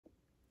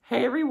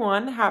Hey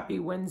everyone, happy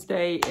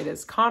Wednesday. It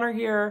is Connor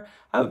here.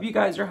 I hope you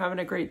guys are having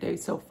a great day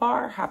so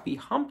far. Happy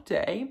hump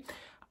day.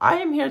 I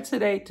am here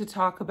today to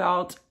talk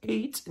about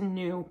 8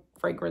 new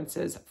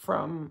fragrances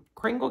from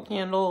Kringle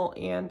Candle,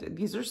 and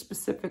these are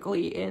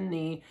specifically in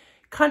the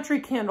Country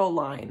Candle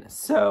line.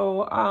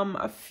 So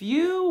a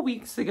few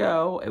weeks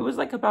ago, it was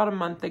like about a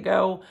month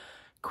ago,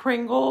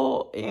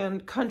 Kringle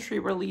and Country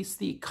released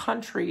the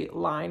Country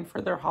line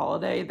for their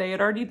holiday. They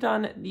had already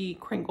done the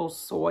Kringle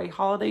Soy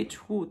Holiday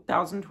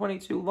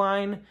 2022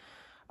 line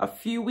a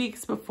few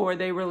weeks before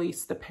they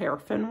released the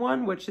Paraffin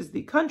one, which is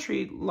the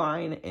Country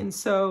line. And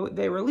so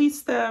they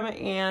released them,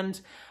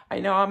 and I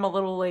know I'm a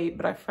little late,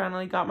 but I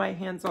finally got my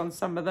hands on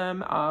some of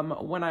them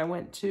when I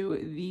went to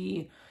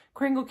the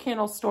Kringle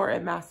Candle store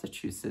in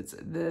Massachusetts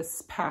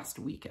this past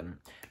weekend.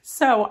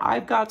 So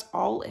I've got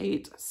all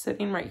 8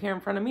 sitting right here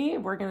in front of me.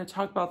 We're going to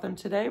talk about them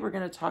today. We're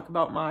going to talk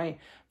about my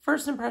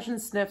first impression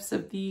sniffs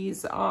of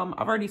these. I've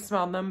already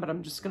smelled them, but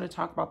I'm just going to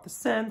talk about the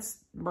scents.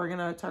 We're going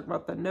to talk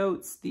about the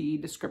notes, the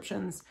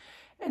descriptions,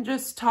 and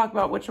just talk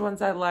about which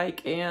ones I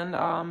like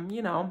and,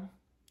 you know,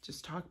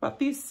 just talk about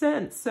these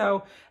scents.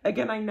 So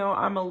again, I know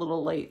I'm a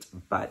little late,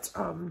 but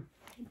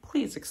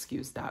please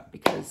excuse that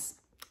because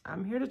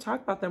I'm here to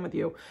talk about them with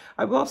you.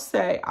 I will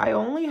say I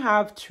only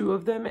have 2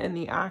 of them in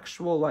the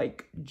actual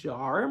like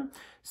jar.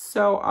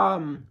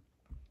 So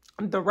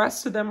the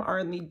rest of them are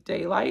in the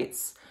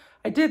daylights.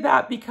 I did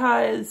that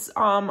because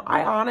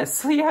I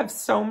honestly have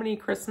so many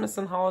Christmas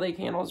and holiday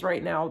candles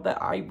right now that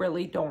I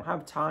really don't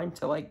have time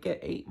to like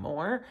get 8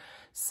 more.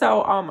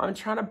 So I'm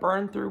trying to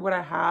burn through what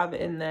I have,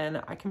 and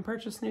then I can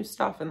purchase new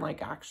stuff and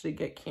like actually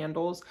get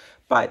candles.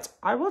 But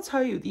I will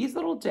tell you, these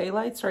little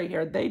daylights right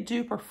here, they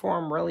do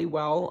perform really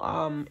well,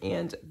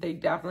 and they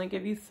definitely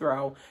give you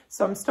throw.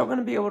 So I'm still going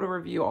to be able to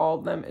review all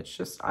of them. It's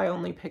just I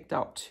only picked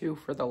out 2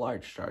 for the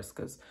large jars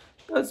because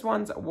those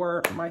ones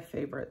were my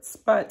favorites.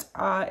 But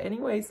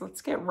anyways,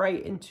 let's get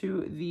right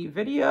into the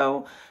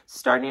video,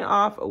 starting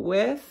off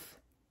with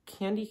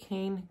Candy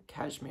Cane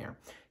Cashmere.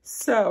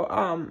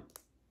 So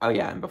oh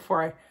yeah, and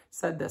before I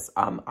said this,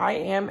 I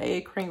am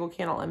a Kringle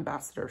Candle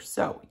ambassador,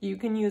 so you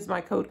can use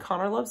my code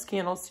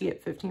ConnorLovesCandles to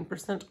get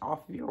 15%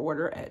 off of your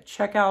order at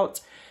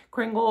checkout.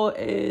 Kringle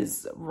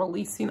is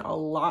releasing a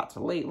lot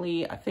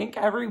lately. I think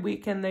every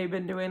weekend they've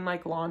been doing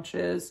like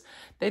launches.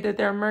 They did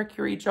their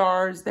Mercury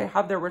jars. They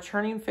have their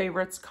returning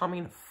favorites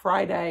coming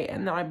Friday,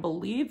 and then I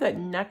believe that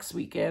next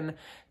weekend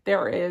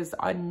there is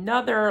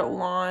another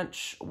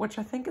launch, which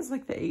I think is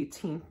like the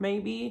 18th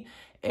maybe.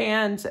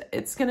 And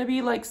it's going to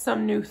be like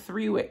some new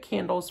 3-wick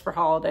candles for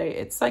holiday.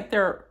 It's like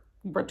their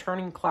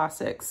returning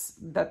classics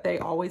that they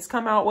always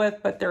come out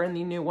with, but they're in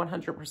the new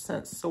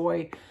 100%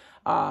 soy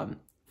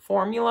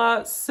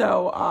formula.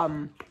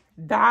 So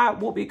that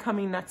will be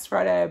coming next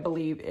Friday, I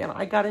believe. And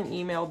I got an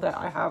email that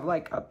I have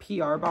like a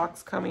PR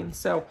box coming.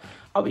 So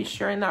I'll be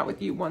sharing that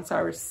with you once I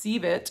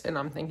receive it. And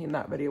I'm thinking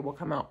that video will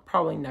come out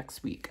probably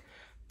next week.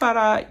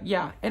 But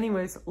yeah,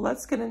 anyways,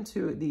 let's get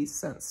into these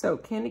scents. So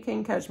Candy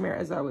Cane Cashmere,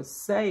 as I was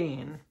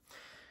saying,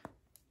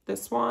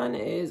 this one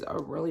is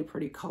a really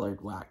pretty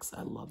colored wax.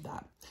 I love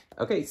that.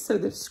 Okay, so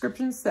the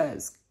description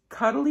says,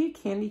 cuddly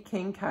Candy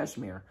Cane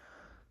Cashmere.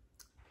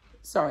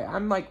 Sorry,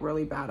 I'm like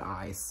really bad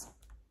eyes.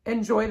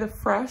 Enjoy the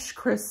fresh,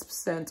 crisp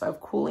scent of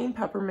cooling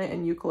peppermint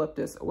and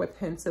eucalyptus with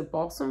hints of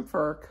balsam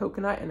fir,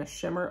 coconut, and a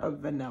shimmer of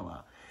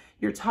vanilla.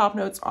 Your top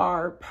notes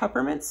are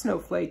peppermint,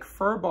 snowflake,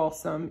 fir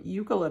balsam,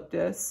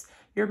 eucalyptus.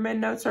 Your mid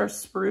notes are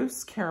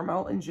spruce,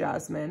 caramel, and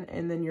jasmine.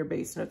 And then your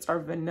base notes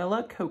are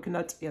vanilla,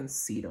 coconut, and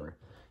cedar.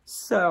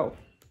 So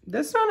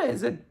this one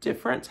is a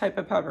different type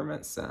of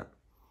peppermint scent.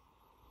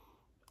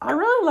 I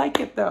really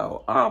like it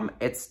though.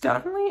 It's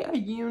definitely a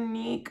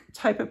unique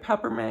type of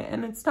peppermint,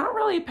 and it's not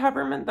really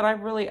peppermint that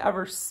I've really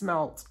ever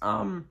smelt.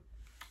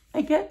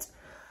 I get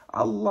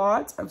a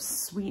lot of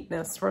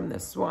sweetness from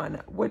this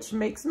one, which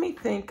makes me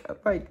think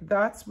like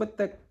that's what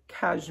the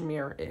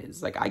cashmere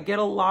is. Like I get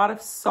a lot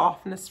of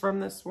softness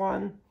from this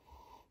one.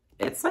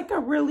 It's like a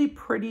really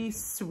pretty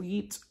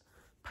sweet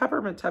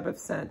peppermint type of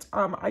scent.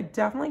 I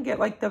definitely get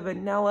like the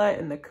vanilla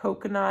and the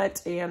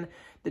coconut and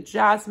the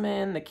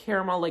jasmine, the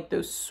caramel, like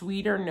those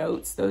sweeter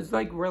notes. Those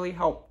like really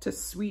help to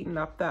sweeten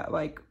up that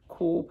like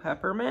cool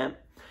peppermint.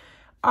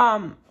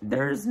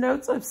 There's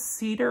notes of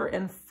cedar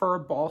and fir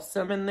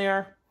balsam in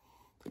there.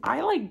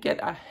 I like get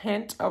a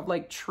hint of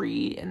like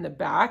tree in the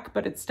back,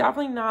 but it's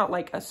definitely not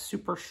like a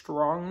super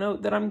strong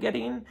note that I'm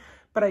getting,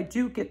 but I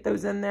do get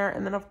those in there.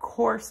 And then of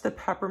course the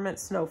peppermint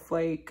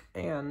snowflake,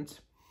 and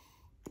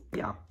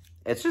yeah,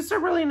 it's just a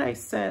really nice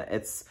scent.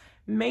 It's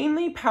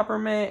mainly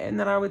peppermint, and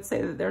then I would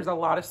say that there's a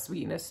lot of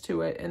sweetness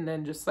to it, and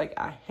then just like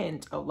a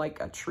hint of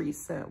like a tree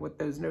scent with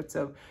those notes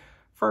of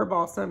fir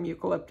balsam,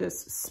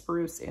 eucalyptus,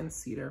 spruce, and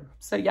cedar.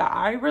 So yeah,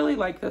 I really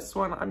like this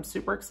one. I'm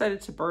super excited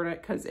to burn it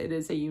because it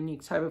is a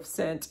unique type of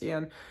scent,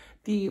 and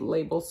the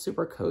label's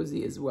super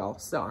cozy as well.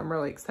 So I'm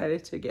really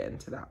excited to get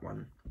into that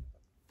one.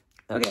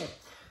 Okay,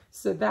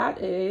 so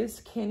that is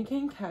Candy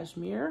Cane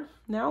Cashmere.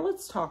 Now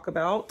let's talk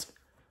about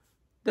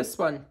This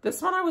one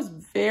I was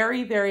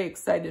very, very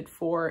excited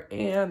for,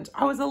 and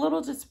I was a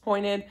little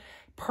disappointed.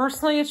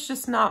 Personally, it's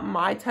just not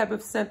my type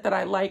of scent that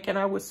I like, and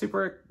I was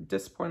super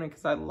disappointed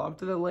because I loved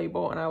the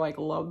label and I like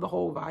love the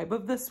whole vibe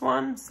of this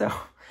one. So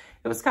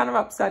it was kind of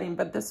upsetting,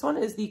 but this one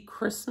is the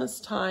Christmas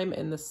Time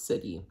in the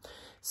City.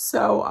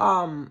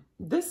 So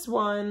this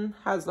one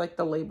has like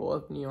the label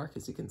of New York,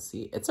 as you can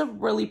see. It's a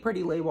really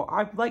pretty label.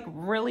 I've like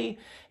really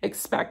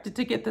expected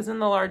to get this in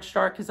the large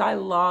jar because I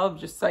love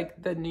just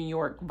like the New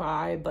York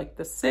vibe, like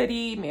the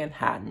city,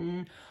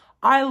 Manhattan.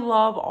 I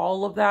love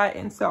all of that,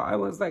 and so I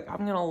was like,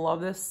 I'm gonna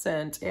love this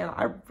scent. And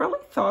I really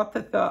thought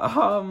that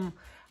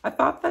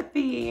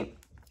the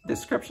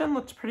description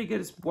looked pretty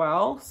good as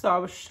well. So I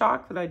was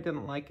shocked that I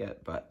didn't like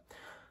it, but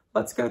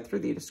let's go through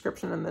the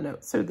description and the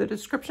notes. So the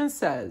description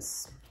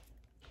says,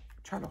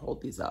 trying to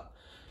hold these up.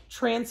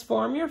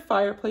 Transform your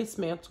fireplace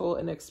mantle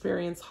and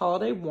experience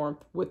holiday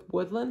warmth with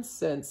woodland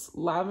scents,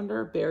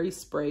 lavender, berry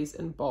sprays,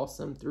 and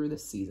balsam through the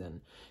season.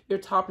 Your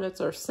top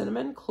notes are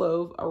cinnamon,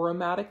 clove,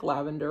 aromatic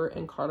lavender,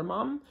 and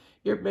cardamom.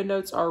 Your mid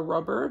notes are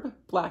rhubarb,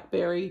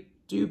 blackberry,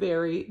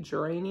 dewberry,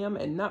 geranium,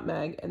 and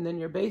nutmeg. And then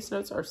your base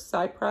notes are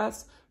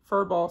cypress,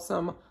 fir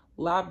balsam,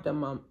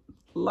 labdanum,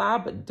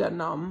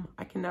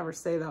 I can never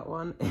say that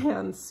one,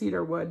 and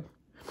cedarwood.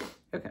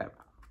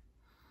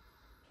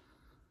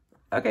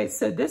 Okay,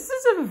 so this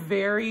is a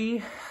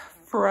very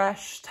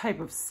fresh type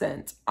of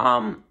scent.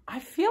 I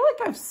feel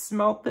like I've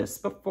smelt this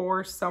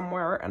before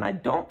somewhere, and I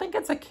don't think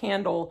it's a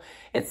candle.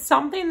 It's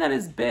something that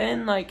has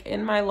been like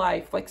in my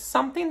life. Like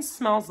something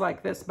smells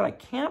like this, but I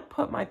can't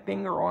put my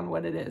finger on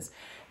what it is.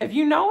 If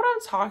you know what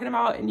I'm talking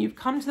about and you've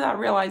come to that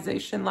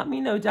realization, let me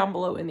know down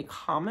below in the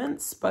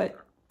comments. But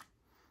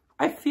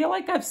I feel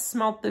like I've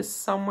smelt this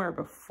somewhere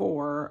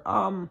before.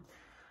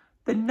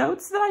 The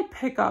notes that I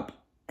pick up,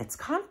 it's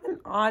kind of an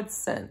odd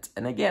scent.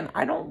 And again,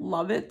 I don't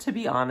love it, to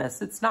be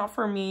honest. It's not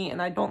for me,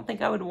 and I don't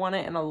think I would want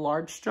it in a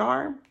large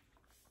jar.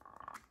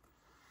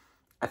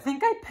 I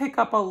think I pick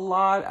up a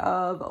lot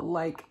of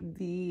like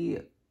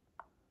the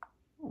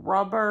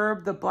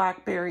rhubarb, the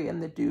blackberry,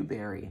 and the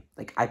dewberry.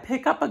 Like I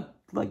pick up a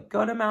like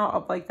good amount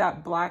of like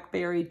that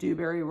blackberry,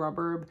 dewberry,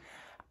 rhubarb.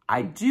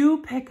 I do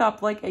pick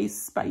up like a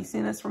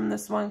spiciness from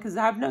this one because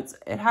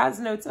it has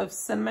notes of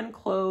cinnamon,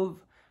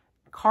 clove,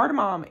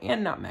 cardamom,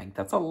 and nutmeg.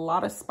 That's a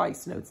lot of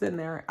spice notes in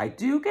there. I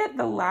do get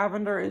the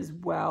lavender as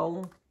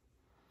well.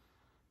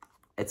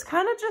 It's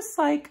kind of just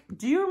like,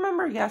 do you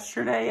remember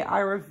yesterday I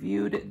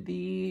reviewed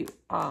the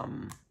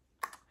Arum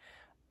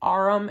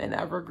and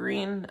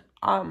Evergreen?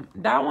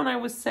 That one I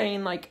was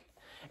saying like,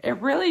 it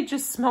really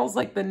just smells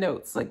like the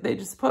notes. Like they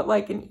just put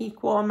like an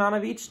equal amount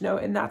of each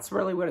note, and that's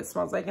really what it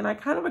smells like. And I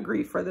kind of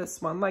agree for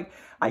this one. Like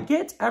I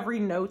get every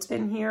note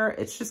in here.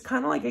 It's just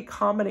kind of like a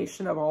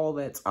combination of all of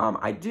it.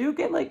 I do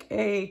get like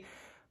a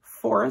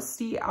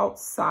foresty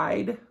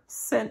outside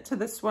scent to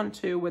this one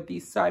too, with the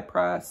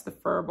cypress, the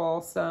fir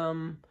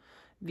balsam,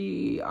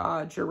 the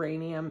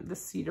geranium, the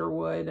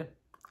cedarwood,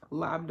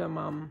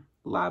 labdanum.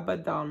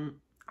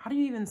 How do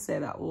you even say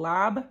that?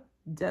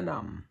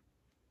 Labdanum.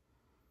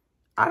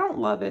 I don't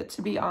love it,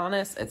 to be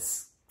honest.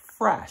 It's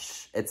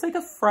fresh. It's like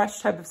a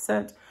fresh type of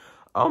scent.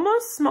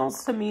 Almost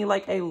smells to me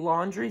like a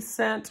laundry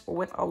scent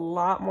with a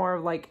lot more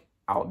like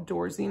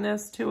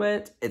outdoorsiness to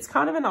it. It's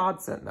kind of an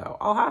odd scent though.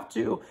 I'll have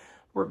to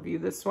review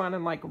this one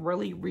and like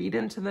really read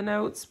into the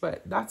notes,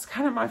 but that's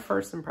kind of my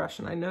first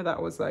impression. I know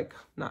that was like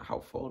not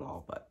helpful at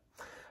all, but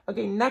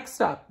okay,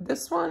 next up,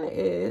 this one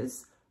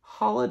is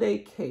Holiday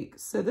Cake.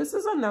 So this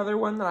is another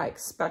one that I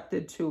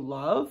expected to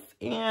love,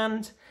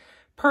 and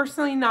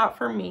personally not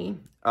for me.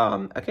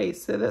 Okay,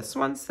 so this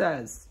one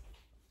says,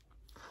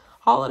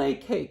 Holiday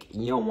Cake,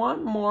 you'll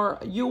want more,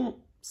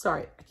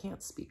 sorry, I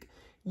can't speak.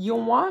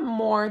 You'll want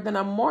more than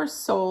a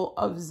morsel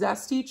of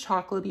zesty,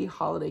 chocolatey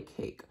holiday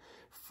cake.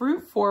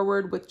 Fruit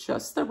forward with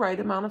just the right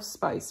amount of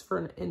spice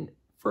for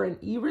an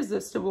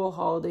irresistible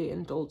holiday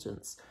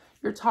indulgence.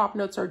 Your top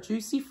notes are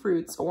juicy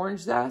fruits, orange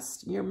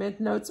zest. Your mid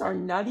notes are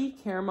nutty,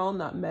 caramel,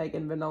 nutmeg,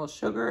 and vanilla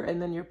sugar.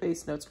 And then your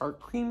base notes are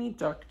creamy,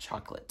 dark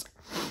chocolate.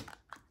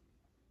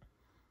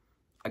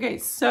 Okay,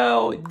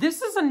 so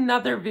this is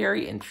another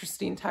very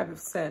interesting type of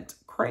scent.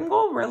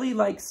 Kringle really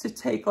likes to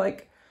take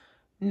like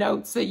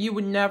notes that you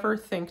would never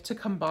think to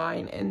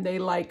combine, and they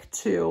like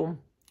to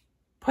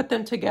put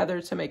them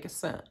together to make a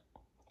scent.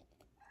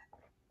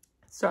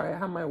 Sorry, I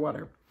have my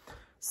water.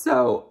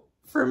 So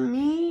for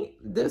me,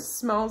 this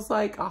smells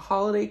like a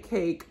holiday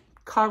cake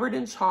covered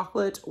in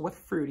chocolate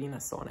with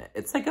fruitiness on it.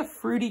 It's like a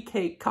fruity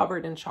cake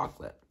covered in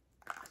chocolate.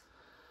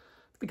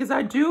 Because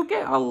I do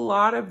get a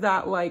lot of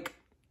that like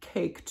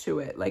cake to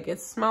it. Like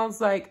it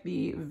smells like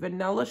the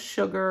vanilla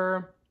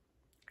sugar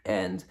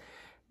and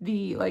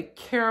the like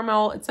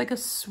caramel. It's like a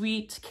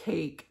sweet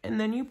cake, and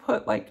then you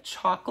put like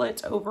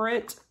chocolate over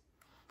it.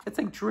 It's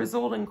like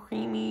drizzled and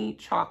creamy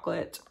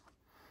chocolate,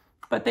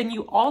 but then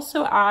you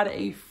also add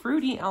a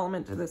fruity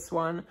element to this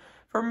one.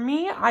 For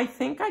me, I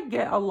think I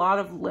get a lot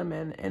of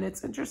lemon, and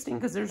it's interesting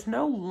because there's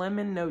no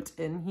lemon note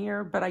in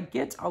here, but I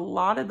get a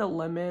lot of the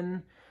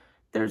lemon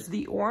There's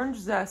the orange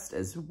zest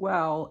as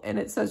well, and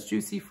it says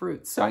juicy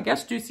fruits. So I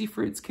guess juicy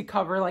fruits could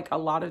cover like a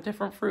lot of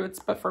different fruits,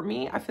 but for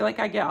me, I feel like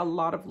I get a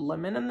lot of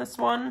lemon in this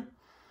one.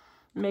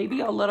 Maybe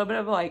a little bit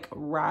of like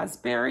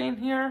raspberry in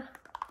here.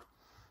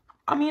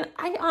 I mean,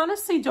 I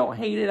honestly don't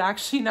hate it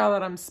actually now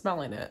that I'm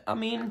smelling it. I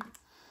mean,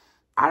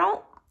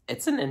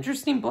 it's an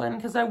interesting blend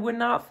because I would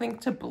not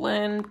think to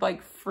blend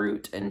like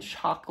fruit and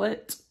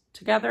chocolate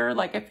together.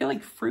 Like I feel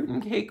like fruit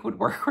and cake would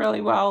work really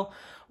well,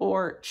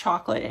 or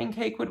chocolate and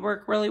cake would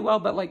work really well,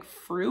 but like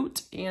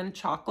fruit and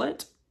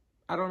chocolate,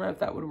 I don't know if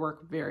that would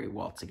work very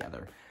well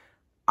together.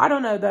 I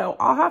don't know though.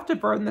 I'll have to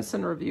burn this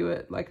and review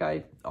it like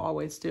I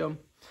always do.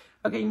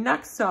 Okay,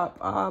 next up,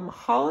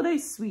 holiday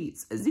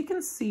sweets. As you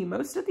can see,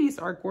 most of these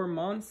are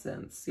gourmand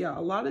scents. Yeah,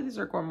 a lot of these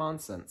are gourmand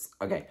scents.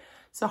 Okay,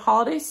 so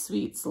holiday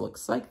sweets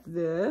looks like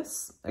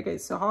this. Okay,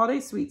 so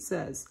holiday sweets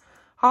says,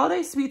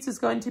 holiday sweets is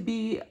going to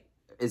be,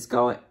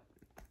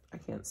 I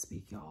can't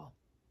speak, y'all.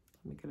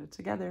 Let me get it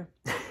together.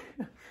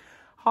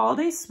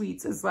 Holiday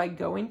sweets is like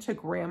going to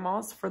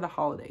grandma's for the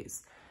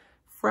holidays.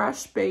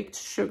 Fresh baked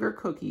sugar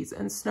cookies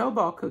and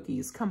snowball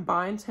cookies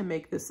combine to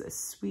make this a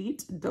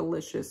sweet,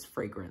 delicious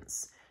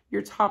fragrance.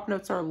 Your top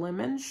notes are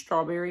lemon,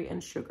 strawberry,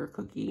 and sugar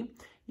cookie.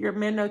 Your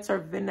mid notes are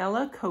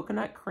vanilla,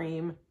 coconut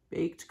cream,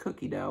 baked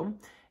cookie dough.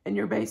 And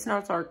your base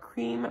notes are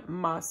cream,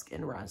 musk,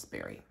 and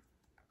raspberry.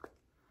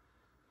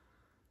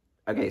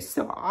 Okay,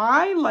 so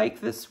I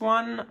like this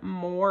one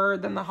more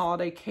than the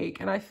holiday cake,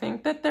 and I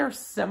think that they're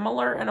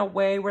similar in a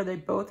way where they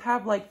both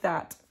have like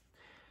that,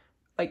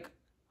 like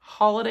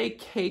holiday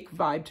cake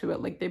vibe to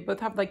it. Like they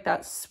both have like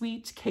that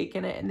sweet cake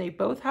in it, and they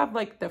both have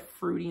like the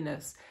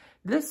fruitiness.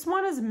 This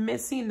one is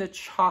missing the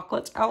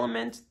chocolate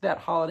element that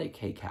holiday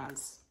cake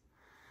has.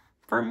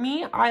 For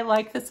me, I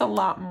like this a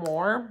lot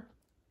more.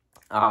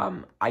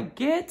 I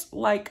get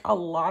like a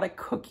lot of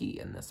cookie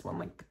in this one,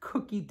 like the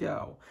cookie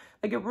dough.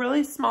 Like it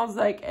really smells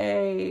like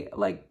a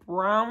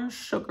brown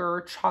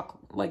sugar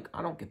chocolate, like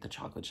I don't get the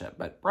chocolate chip,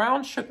 but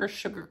brown sugar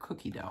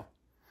cookie dough.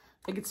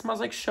 Like it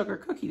smells like sugar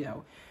cookie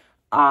dough.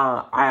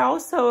 I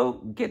also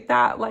get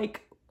that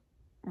like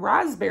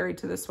raspberry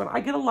to this one. I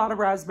get a lot of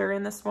raspberry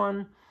in this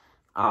one.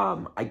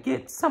 I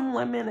get some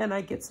lemon and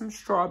I get some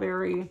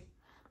strawberry.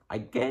 I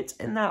get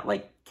in that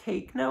like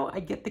cake note, I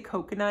get the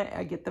coconut,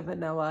 I get the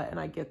vanilla, and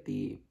I get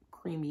the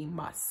creamy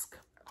musk.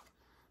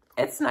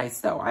 It's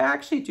nice though. I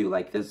actually do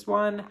like this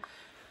one.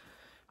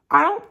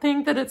 I don't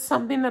think that it's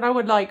something that I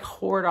would like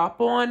hoard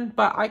up on,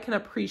 but I can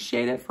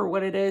appreciate it for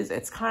what it is.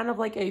 It's kind of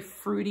like a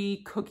fruity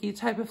cookie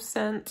type of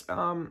scent.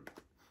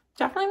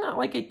 Definitely not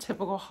like a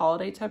typical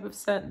holiday type of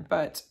scent,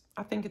 but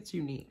I think it's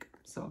unique.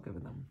 So I'll give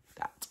them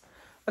that.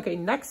 Okay,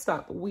 next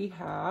up we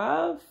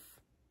have,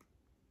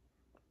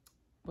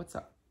 what's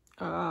up?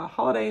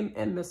 Holiday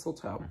and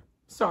mistletoe.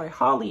 Sorry,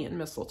 holly and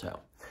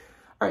mistletoe.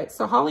 All right,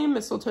 so holly and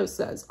mistletoe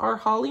says, our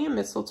holly and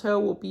mistletoe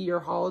will be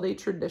your holiday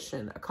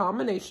tradition. A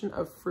combination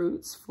of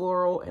fruits,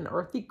 floral, and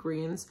earthy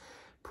greens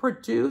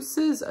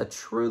produces a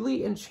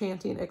truly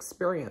enchanting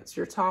experience.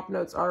 Your top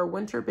notes are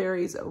winter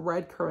berries,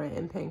 red currant,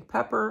 and pink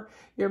pepper.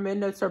 Your mid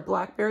notes are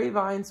blackberry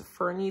vines,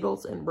 fir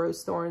needles, and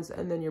rose thorns.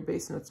 And then your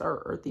base notes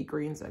are earthy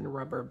greens and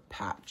rubber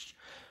patch.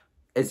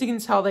 As you can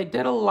tell, they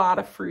did a lot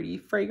of fruity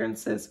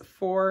fragrances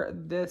for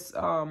this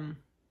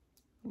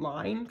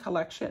line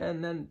collection.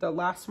 And then the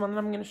last one that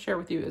I'm going to share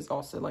with you is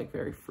also like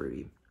very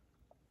fruity.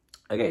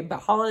 Okay, but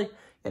holly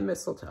and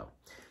mistletoe.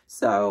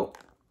 So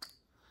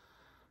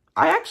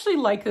I actually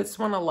like this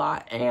one a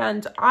lot,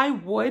 and I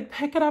would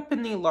pick it up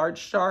in the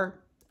large jar,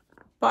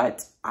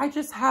 but I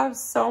just have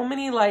so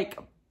many like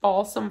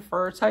balsam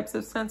fir types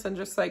of scents and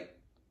just like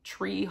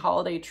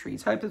holiday tree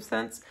types of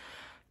scents.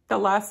 The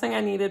last thing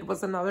I needed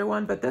was another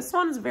one, but this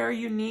one's very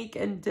unique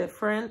and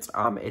different.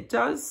 It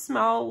does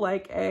smell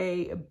like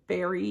a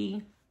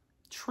berry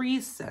tree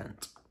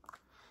scent.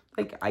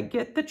 Like I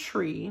get the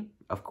tree,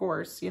 of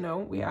course, you know,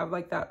 we have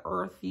like that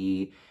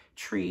earthy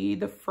tree,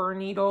 the fir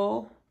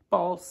needle,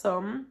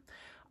 balsam.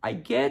 I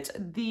get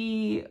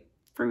the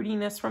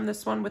fruitiness from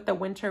this one with the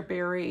winter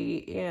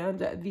berry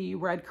and the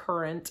red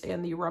currant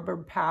and the rubber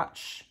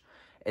patch.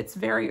 It's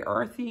very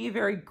earthy,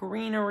 very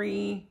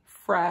greenery,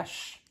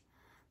 fresh.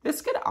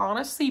 This could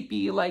honestly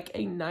be like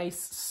a nice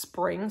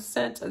spring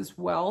scent as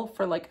well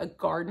for like a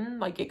garden.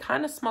 Like it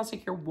kind of smells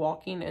like you're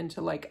walking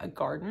into like a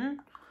garden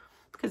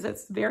because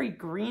it's very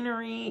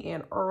greenery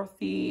and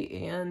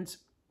earthy and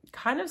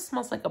kind of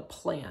smells like a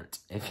plant,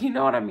 if you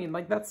know what I mean.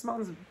 Like that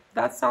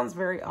sounds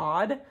very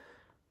odd.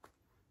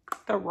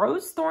 The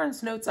rose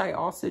thorns notes I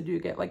also do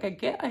get. Like I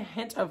get a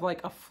hint of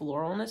like a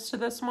floralness to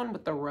this one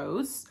with the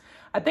rose.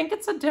 I think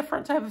it's a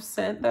different type of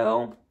scent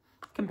though,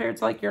 compared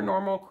to like your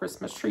normal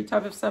Christmas tree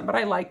type of scent, but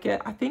I like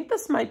it. I think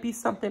this might be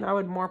something I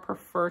would more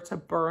prefer to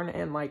burn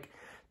in like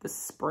the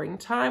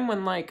springtime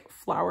when like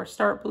flowers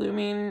start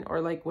blooming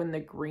or like when the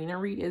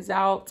greenery is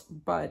out,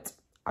 but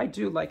I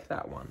do like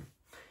that one.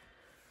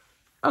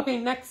 Okay,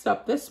 next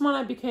up, this one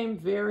I became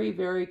very,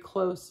 very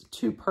close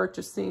to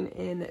purchasing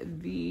in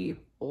the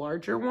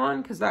larger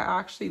one because I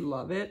actually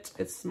love it.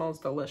 It smells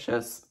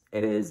delicious.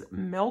 It is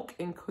milk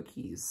and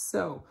cookies.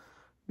 So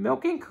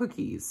Milk and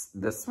Cookies.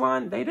 This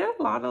one, they did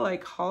a lot of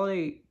like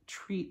holiday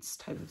treats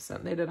type of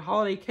scent. They did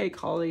holiday cake,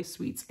 holiday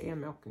sweets,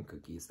 and milk and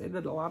cookies. They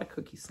did a lot of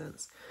cookie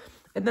scents.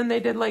 And then they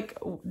did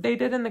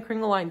in the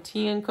Kringle line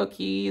tea and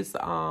cookies.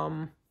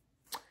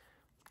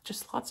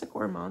 Just lots of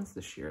gourmands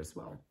this year as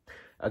well.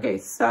 Okay,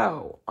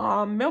 so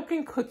Milk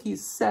and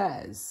Cookies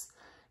says,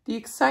 the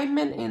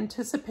excitement and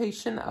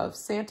anticipation of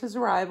Santa's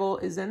arrival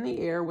is in the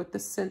air with the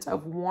scent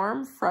of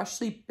warm,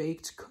 freshly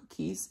baked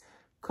cookies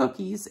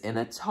in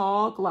a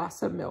tall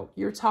glass of milk.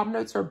 Your top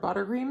notes are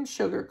buttercream,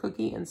 sugar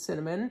cookie, and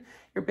cinnamon.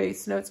 Your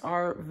base notes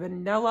are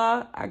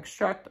vanilla,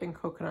 extract, and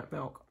coconut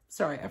milk.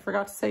 Sorry, I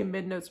forgot to say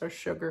mid notes are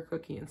sugar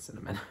cookie and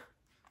cinnamon.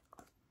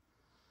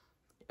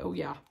 Oh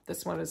yeah,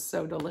 this one is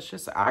so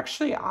delicious.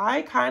 Actually,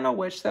 I kind of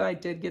wish that I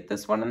did get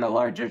this one in the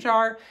larger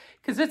jar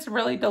because it's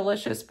really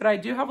delicious, but I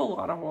do have a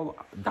lot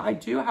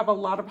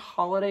of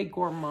holiday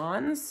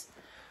gourmands.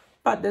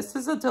 But this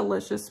is a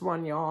delicious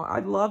one, y'all. I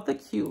love the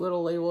cute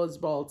little label as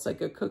well. It's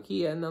like a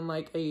cookie and then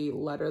like a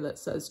letter that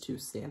says to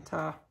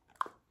Santa.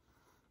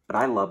 But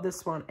I love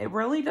this one. It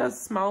really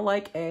does smell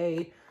like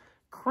a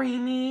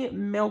creamy,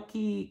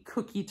 milky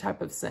cookie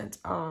type of scent.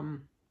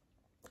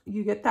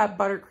 You get that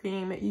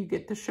buttercream, you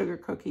get the sugar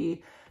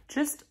cookie,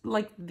 just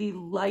like the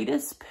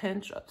lightest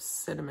pinch of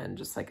cinnamon,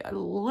 just like a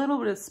little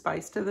bit of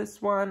spice to this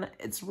one.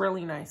 It's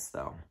really nice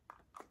though.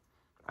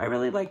 I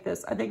really like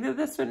this. I think that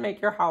this would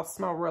make your house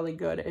smell really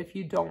good if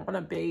you don't want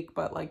to bake,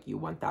 but like you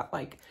want that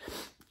like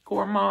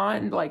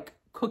gourmand, like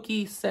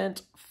cookie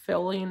scent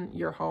filling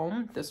your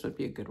home. This would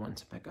be a good one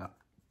to pick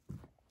up.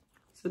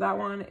 So that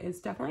one is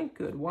definitely a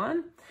good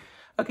one.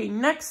 Okay,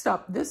 next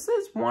up, this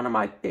is one of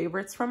my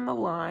favorites from the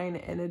line,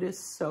 and it is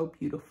so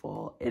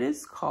beautiful. It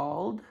is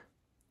called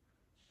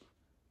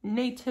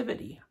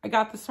Nativity. I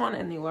got this one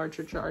in the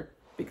larger jar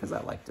because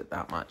I liked it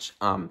that much.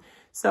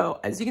 So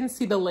as you can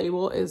see, the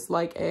label is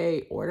like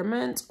a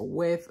ornament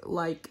with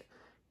like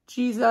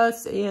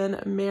Jesus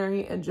and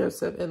Mary and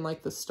Joseph and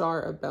like the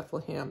Star of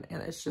Bethlehem.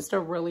 And it's just a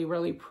really,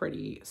 really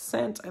pretty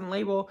scent and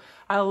label.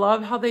 I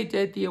love how they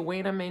did the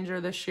Awena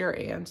manger this year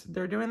and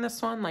they're doing this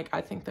one. Like,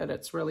 I think that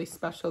it's really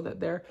special that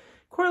they're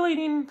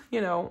correlating, you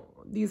know,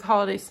 these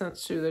holiday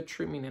scents to the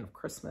true meaning of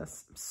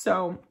Christmas.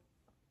 So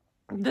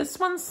this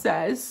one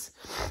says,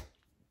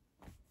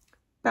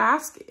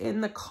 bask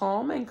in the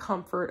calm and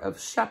comfort of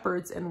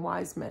shepherds and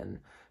wise men.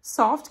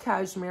 Soft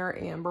cashmere,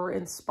 amber,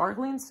 and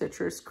sparkling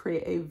citrus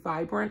create a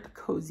vibrant,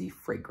 cozy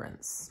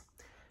fragrance.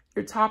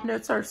 Your top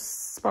notes are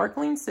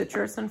sparkling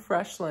citrus and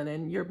fresh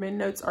linen. Your mid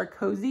notes are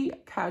cozy,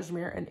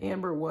 cashmere, and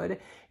amber wood.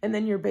 And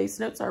then your base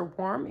notes are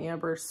warm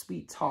amber,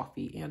 sweet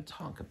toffee, and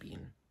tonka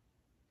bean.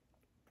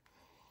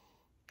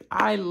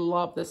 I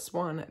love this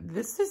one.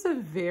 This is a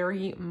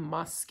very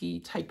musky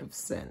type of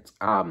scent.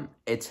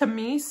 It to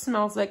me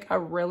smells like a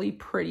really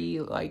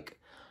pretty like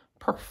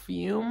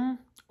perfume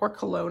or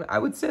cologne. I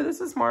would say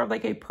this is more of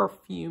like a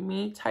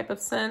perfumey type of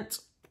scent.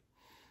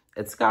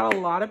 It's got a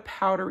lot of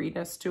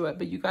powderiness to it,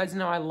 but you guys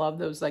know I love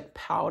those like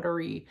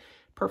powdery,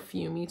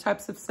 perfumey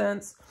types of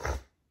scents.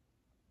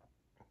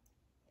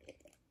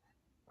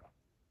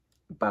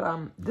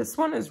 But this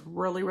one is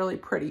really, really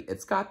pretty.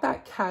 It's got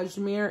that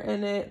cashmere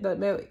in it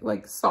that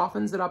like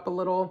softens it up a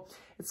little.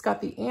 It's got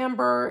the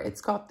amber.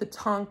 It's got the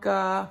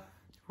tonka.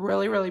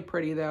 Really, really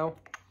pretty though.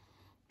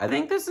 I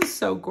think this is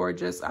so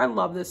gorgeous. I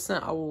love this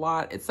scent a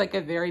lot. It's like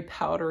a very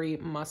powdery,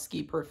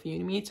 musky,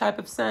 perfumey type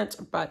of scent,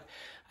 but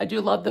I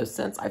do love those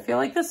scents. I feel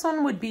like this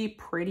one would be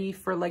pretty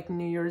for like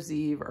New Year's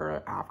Eve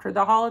or after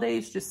the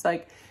holidays, just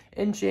like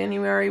in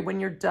January when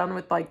you're done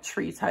with like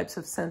tree types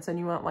of scents and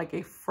you want like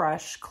a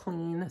fresh,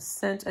 clean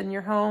scent in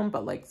your home,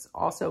 but like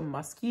also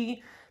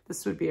musky.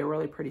 This would be a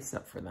really pretty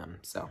scent for them.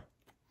 So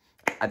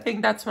I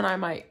think that's when I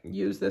might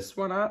use this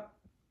one up.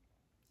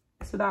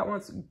 So that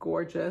one's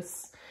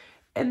gorgeous.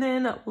 And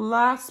then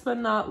last but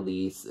not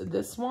least,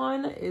 this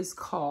one is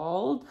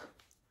called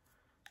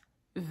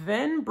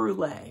Vin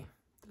Brûlée.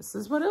 This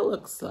is what it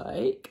looks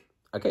like.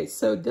 Okay,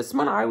 so this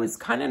one I was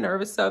kind of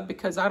nervous of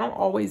because I don't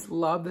always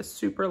love the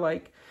super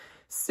like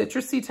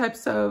citrusy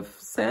types of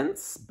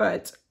scents,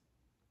 but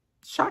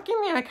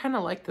shockingly, I kind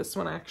of like this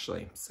one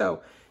actually.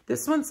 So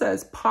this one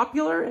says,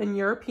 popular in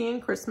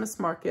European Christmas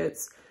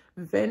markets,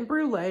 Vin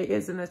Brûlée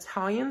is an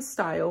Italian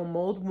style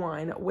mulled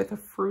wine with a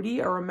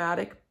fruity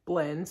aromatic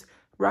blend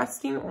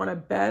resting on a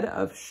bed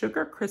of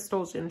sugar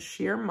crystals and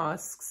sheer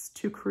musks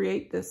to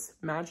create this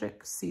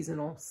magic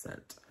seasonal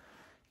scent.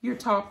 Your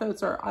top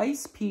notes are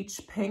ice peach,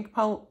 pink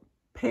pomelo,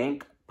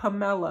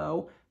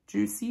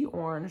 juicy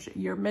orange.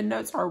 Your mid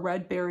notes are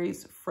red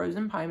berries,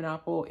 frozen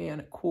pineapple,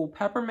 and cool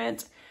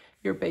peppermint.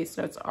 Your base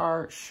notes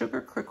are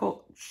sugar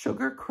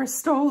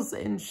crystals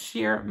and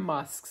sheer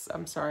musks.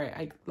 I'm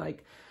sorry,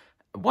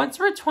 once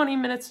we're 20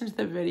 minutes into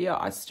the video,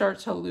 I start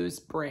to lose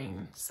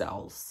brain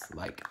cells.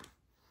 Like,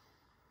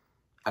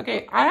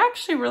 okay, I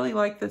actually really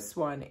like this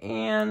one.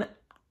 And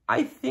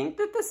I think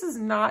that this is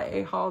not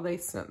a holiday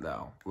scent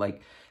though.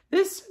 Like,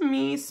 this to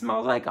me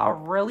smells like a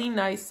really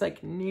nice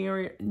like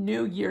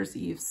New Year's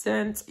Eve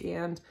scent.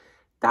 And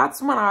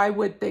that's when I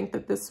would think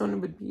that this one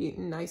would be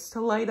nice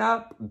to light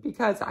up,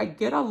 because I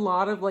get a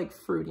lot of like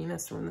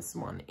fruitiness from this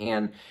one.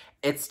 And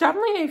it's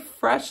definitely a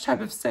fresh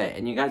type of scent.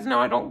 And you guys know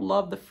I don't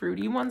love the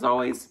fruity ones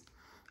always.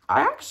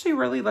 I actually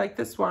really like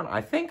this one.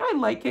 I think I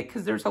like it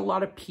because there's a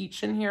lot of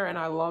peach in here, and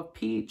I love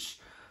peach.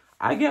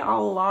 I get a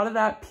lot of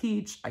that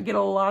peach. I get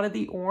a lot of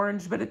the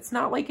orange, but it's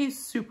not like a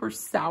super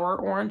sour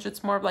orange.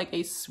 It's more of like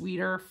a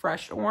sweeter,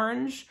 fresh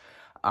orange.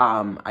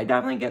 I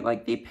definitely get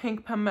like the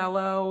pink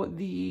pomelo,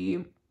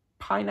 the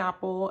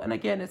pineapple, and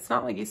again, it's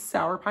not like a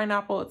sour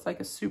pineapple. It's like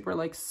a super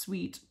like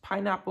sweet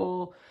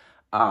pineapple,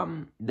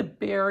 the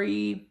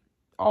berry,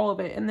 all of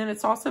it. And then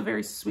it's also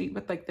very sweet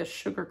with like the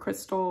sugar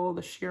crystal,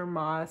 the sheer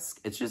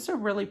musk. It's just a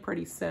really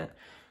pretty scent.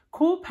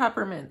 Cool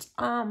peppermint.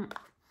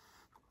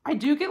 I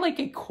do get like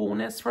a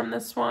coolness from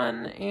this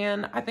one,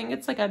 and I think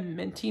it's like a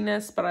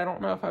mintiness, but I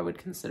don't know if I would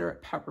consider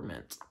it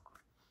peppermint.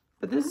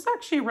 But this is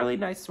actually a really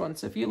nice one.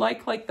 So if you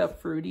like the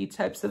fruity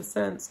types of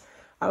scents,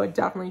 I would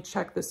definitely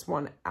check this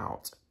one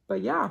out. But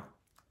yeah,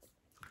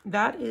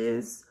 that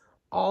is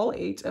all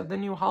 8 of the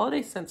new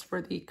holiday scents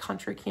for the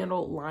Country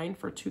Candle line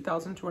for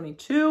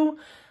 2022.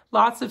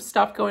 Lots of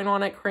stuff going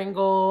on at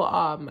Kringle.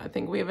 I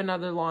think we have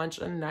another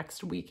launch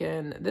next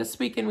weekend. This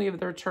weekend we have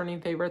the returning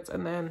favorites,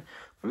 and then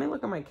let me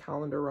look at my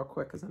calendar real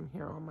quick because I'm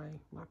here on my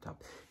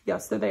laptop. Yeah,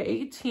 so the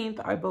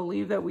 18th, I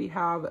believe that we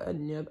have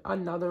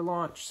another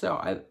launch.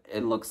 So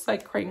it looks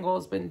like Kringle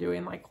has been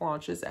doing like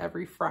launches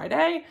every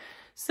Friday.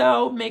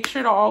 So make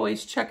sure to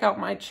always check out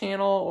my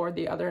channel or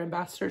the other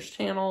ambassadors'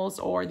 channels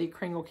or the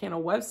Kringle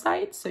Candle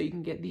website so you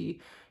can get the,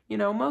 you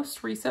know,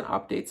 most recent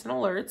updates and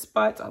alerts.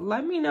 But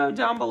let me know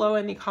down below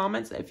in the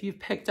comments if you've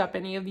picked up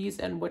any of these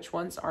and which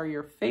ones are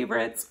your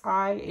favorites.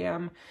 I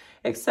am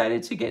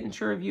excited to get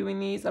into reviewing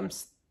these.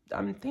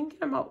 I'm thinking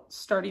about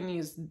starting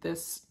these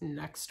this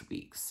next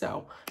week.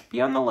 So be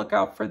on the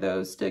lookout for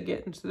those to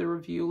get into the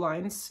review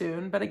line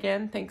soon. But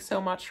again, thanks so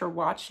much for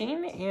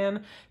watching,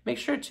 and make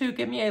sure to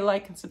give me a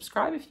like and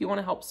subscribe if you want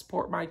to help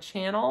support my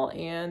channel,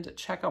 and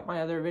check out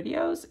my other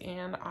videos.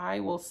 And I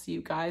will see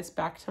you guys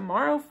back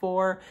tomorrow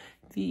for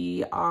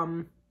the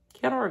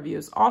candle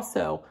reviews.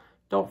 Also,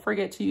 don't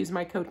forget to use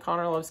my code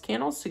Connor Loves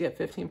Candles to get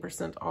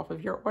 15% off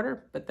of your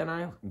order. But then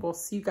I will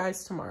see you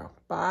guys tomorrow.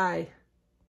 Bye.